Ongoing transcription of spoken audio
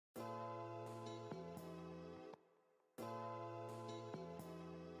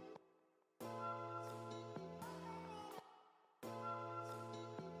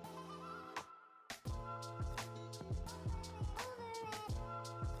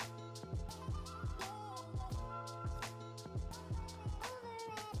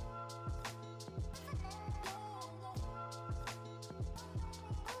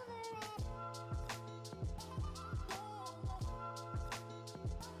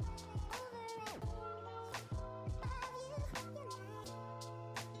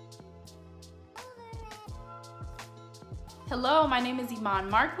Hello, my name is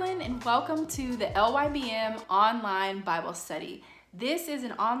Iman Marklin and welcome to the LYBM online Bible study. This is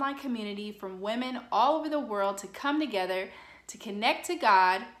an online community from women all over the world to come together to connect to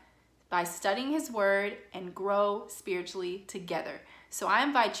God by studying His Word and grow spiritually together. So I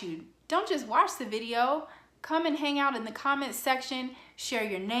invite you, don't just watch the video, come and hang out in the comments section, share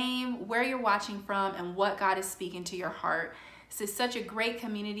your name, where you're watching from, and what God is speaking to your heart. This is such a great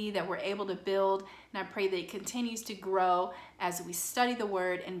community that we're able to build, and I pray that it continues to grow as we study the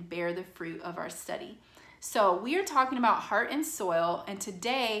Word and bear the fruit of our study. So we are talking about heart and soil, and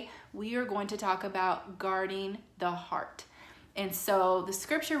today we are going to talk about guarding the heart. And so the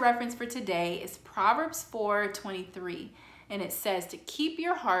scripture reference for today is Proverbs 4:23, and it says to keep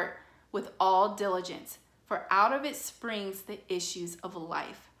your heart with all diligence, for out of it springs the issues of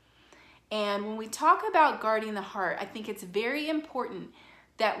life. And when we talk about guarding the heart, I think it's very important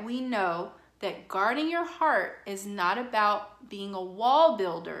that we know that guarding your heart is not about being a wall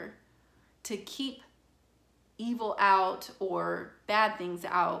builder to keep evil out or bad things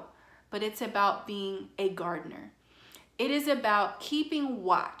out, but it's about being a gardener. It is about keeping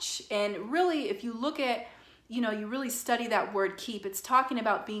watch. And really, if you look at, you really study that word keep, it's talking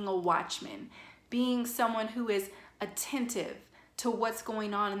about being a watchman, being someone who is attentive to what's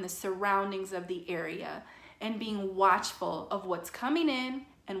going on in the surroundings of the area and being watchful of what's coming in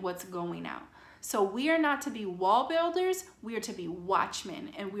and what's going out. So we are not to be wall builders, we are to be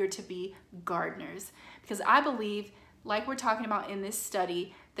watchmen, and we are to be gardeners. Because I believe, like we're talking about in this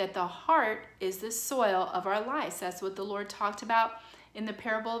study, that the heart is the soil of our lives. That's what the Lord talked about in the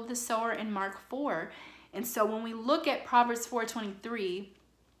parable of the sower in Mark 4. And so when we look at Proverbs 4:23,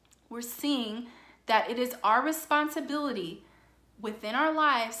 we're seeing that it is our responsibility within our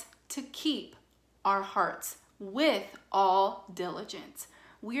lives to keep our hearts with all diligence.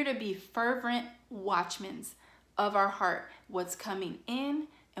 We are to be fervent watchmen of our heart, what's coming in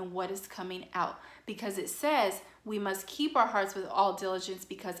and what is coming out. Because it says we must keep our hearts with all diligence,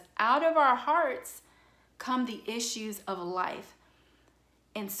 because out of our hearts come the issues of life.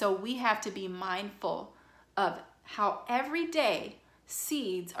 And so we have to be mindful of how every day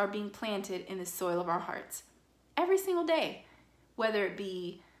seeds are being planted in the soil of our hearts. Every single day. Whether it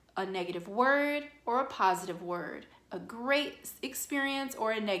be a negative word or a positive word, a great experience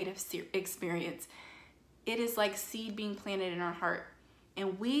or a negative experience, it is like seed being planted in our heart.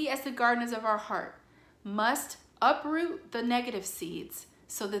 And we, as the gardeners of our heart, must uproot the negative seeds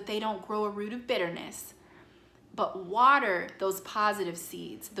so that they don't grow a root of bitterness, but water those positive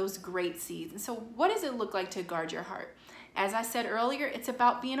seeds, those great seeds. And so what does it look like to guard your heart? As I said earlier, it's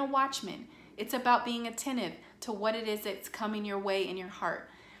about being a watchman. It's about being attentive to what it is that's coming your way in your heart.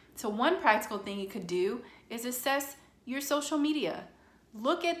 So one practical thing you could do is assess your social media.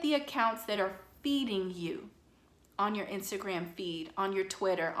 Look at the accounts that are feeding you on your Instagram feed, on your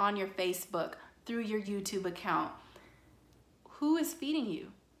Twitter, on your Facebook, through your YouTube account. Who is feeding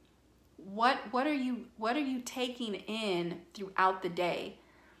you? What are you taking in throughout the day?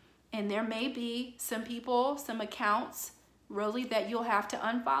 And there may be some people, some accounts, really, that you'll have to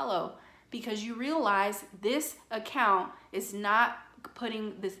unfollow, because you realize this account is not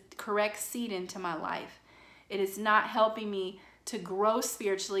putting the correct seed into my life. It is not helping me to grow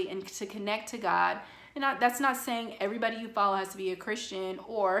spiritually and to connect to God. And that's not saying everybody you follow has to be a Christian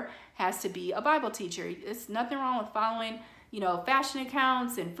or has to be a Bible teacher. It's nothing wrong with following, fashion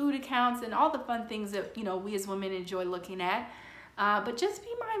accounts and food accounts and all the fun things that, we as women enjoy looking at. But just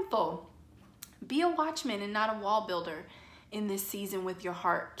be mindful. Be a watchman and not a wall builder in this season with your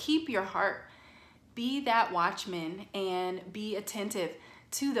heart. Keep your heart. Be that watchman and be attentive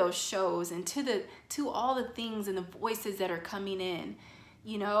to those shows and to all the things and the voices that are coming in,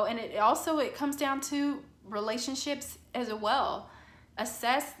 and it comes down to relationships as well.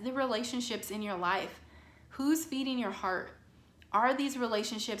 Assess the relationships in your life. Who's feeding your heart? Are these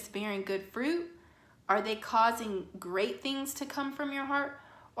relationships bearing good fruit? Are they causing great things to come from your heart?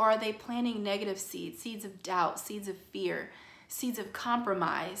 Or are they planting negative seeds of doubt, seeds of fear, seeds of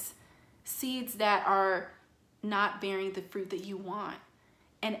compromise, seeds that are not bearing the fruit that you want?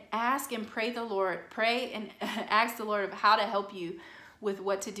 And ask and pray and ask the Lord of how to help you with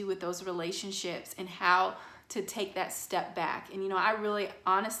what to do with those relationships and how to take that step back. And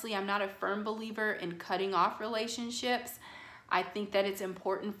I'm not a firm believer in cutting off relationships. I think that it's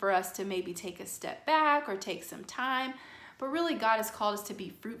important for us to maybe take a step back or take some time. But really, God has called us to be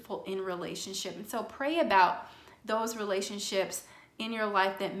fruitful in relationship. And so pray about those relationships in your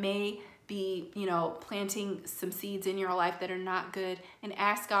life that may be, planting some seeds in your life that are not good, and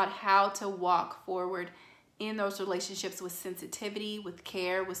ask God how to walk forward in those relationships with sensitivity, with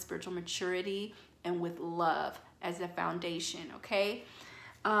care, with spiritual maturity, and with love, as the foundation, okay?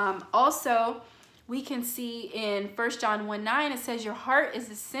 Also, we can see in 1 John 1:9, it says, your heart is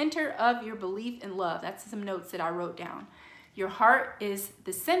the center of your belief and love. That's some notes that I wrote down. Your heart is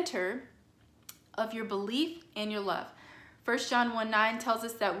the center of your belief and your love. 1 John 1:9 tells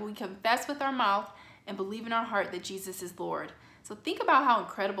us that we confess with our mouth and believe in our heart that Jesus is Lord. So think about how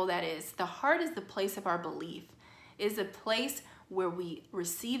incredible that is. The heart is the place of our belief. It is a place where we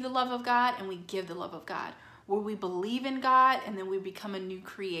receive the love of God and we give the love of God, where we believe in God and then we become a new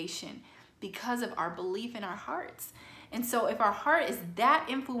creation because of our belief in our hearts. And so if our heart is that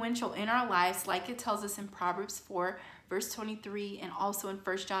influential in our lives, like it tells us in Proverbs 4, verse 23, and also in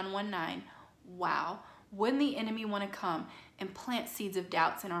 1 John 1:9, wow, wouldn't the enemy want to come and plant seeds of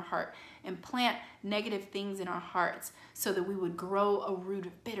doubts in our heart and plant negative things in our hearts so that we would grow a root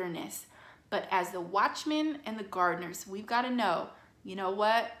of bitterness? But as the watchmen and the gardeners, we've got to know, you know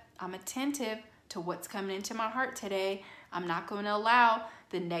what? I'm attentive to what's coming into my heart today. I'm not going to allow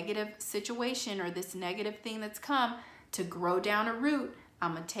the negative situation or this negative thing that's come to grow down a root.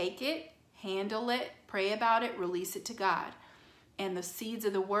 I'm going to take it, handle it, pray about it, release it to God. And the seeds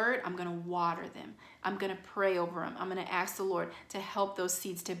of the word, I'm going to water them. I'm going to pray over them. I'm going to ask the Lord to help those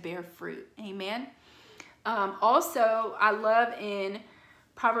seeds to bear fruit. Amen. Also, I love in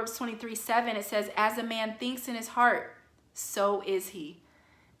Proverbs 23:7, it says, as a man thinks in his heart, so is he.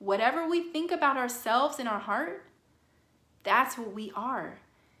 Whatever we think about ourselves in our heart, that's what we are.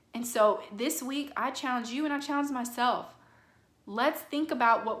 And so this week, I challenge you and I challenge myself. Let's think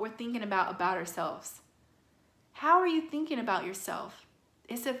about what we're thinking about ourselves. How are you thinking about yourself?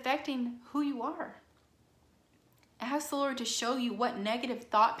 It's affecting who you are. Ask the Lord to show you what negative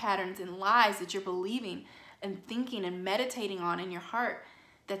thought patterns and lies that you're believing and thinking and meditating on in your heart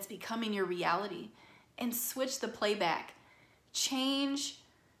that's becoming your reality. And switch the playback. Change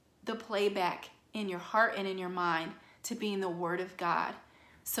the playback in your heart and in your mind to being the Word of God,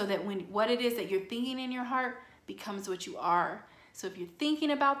 so that when what it is that you're thinking in your heart becomes what you are. So if you're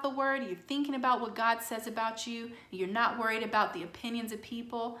thinking about the Word, you're thinking about what God says about you, you're not worried about the opinions of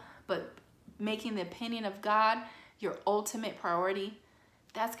people, but making the opinion of God your ultimate priority,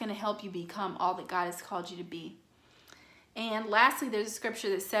 that's going to help you become all that God has called you to be. And lastly, there's a scripture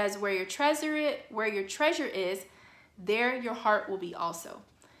that says, where your treasure is, there your heart will be also.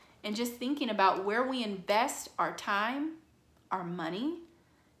 And just thinking about where we invest our time, our money,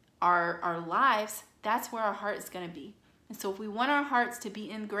 our lives, that's where our heart is going to be. And so if we want our hearts to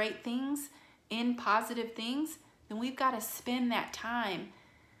be in great things, in positive things, then we've got to spend that time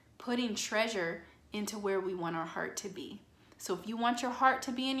putting treasure into where we want our heart to be. So if you want your heart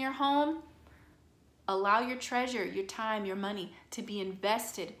to be in your home, allow your treasure, your time, your money to be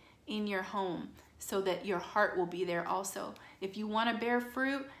invested in your home so that your heart will be there also. If you want to bear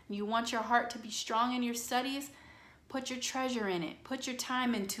fruit and you want your heart to be strong in your studies, put your treasure in it. Put your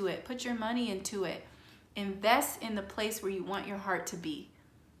time into it. Put your money into it. Invest in the place where you want your heart to be.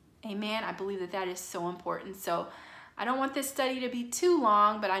 Amen. I believe that that is so important. So I don't want this study to be too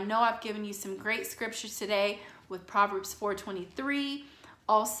long, but I know I've given you some great scriptures today with Proverbs 4:23,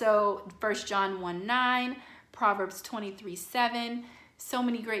 also 1 John 1:9, Proverbs 23:7. So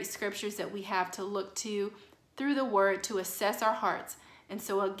many great scriptures that we have to look to through the Word to assess our hearts. And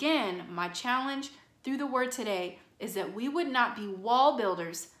so again, my challenge through the Word today is that we would not be wall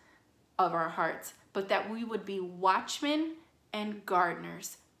builders of our hearts, but that we would be watchmen and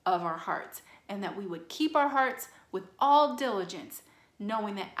gardeners of our hearts, and that we would keep our hearts with all diligence,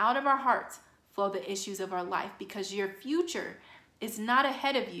 knowing that out of our hearts flow the issues of our life, because your future is not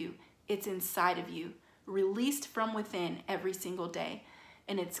ahead of you, it's inside of you, released from within every single day,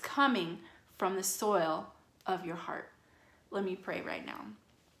 and it's coming from the soil of your heart. Let me pray right now.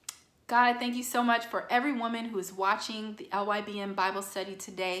 God, I thank you so much for every woman who is watching the LYBM Bible study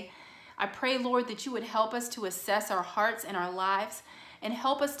today. I pray, Lord, that you would help us to assess our hearts and our lives and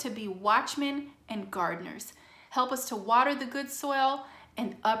help us to be watchmen and gardeners. Help us to water the good soil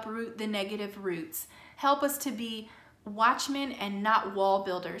and uproot the negative roots. Help us to be watchmen and not wall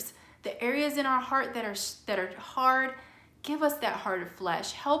builders. The areas in our heart that are hard, give us that heart of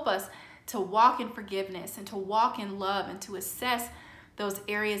flesh. Help us to walk in forgiveness and to walk in love and to assess those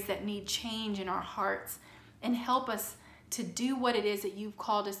areas that need change in our hearts. And help us to do what it is that you've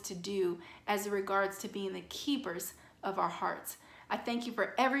called us to do as regards to being the keepers of our hearts. I thank you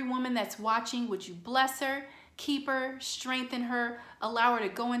for every woman that's watching. Would you bless her, keep her, strengthen her, allow her to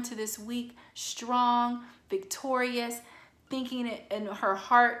go into this week strong, victorious, thinking it in her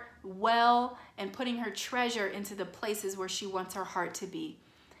heart well, and putting her treasure into the places where she wants her heart to be.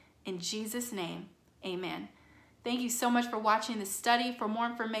 In Jesus' name, amen. Thank you so much for watching this study. For more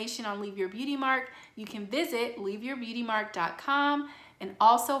information on Leave Your Beauty Mark, you can visit leaveyourbeautymark.com and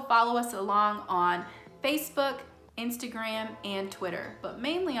also follow us along on Facebook, Instagram, and Twitter, but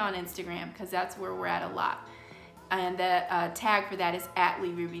mainly on Instagram because that's where we're at a lot. And the tag for that is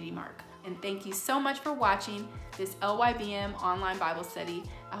 @LeaveYourBeautyMark. And thank you so much for watching this LYBM online Bible study.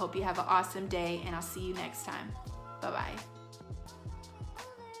 I hope you have an awesome day, and I'll see you next time. Bye-bye.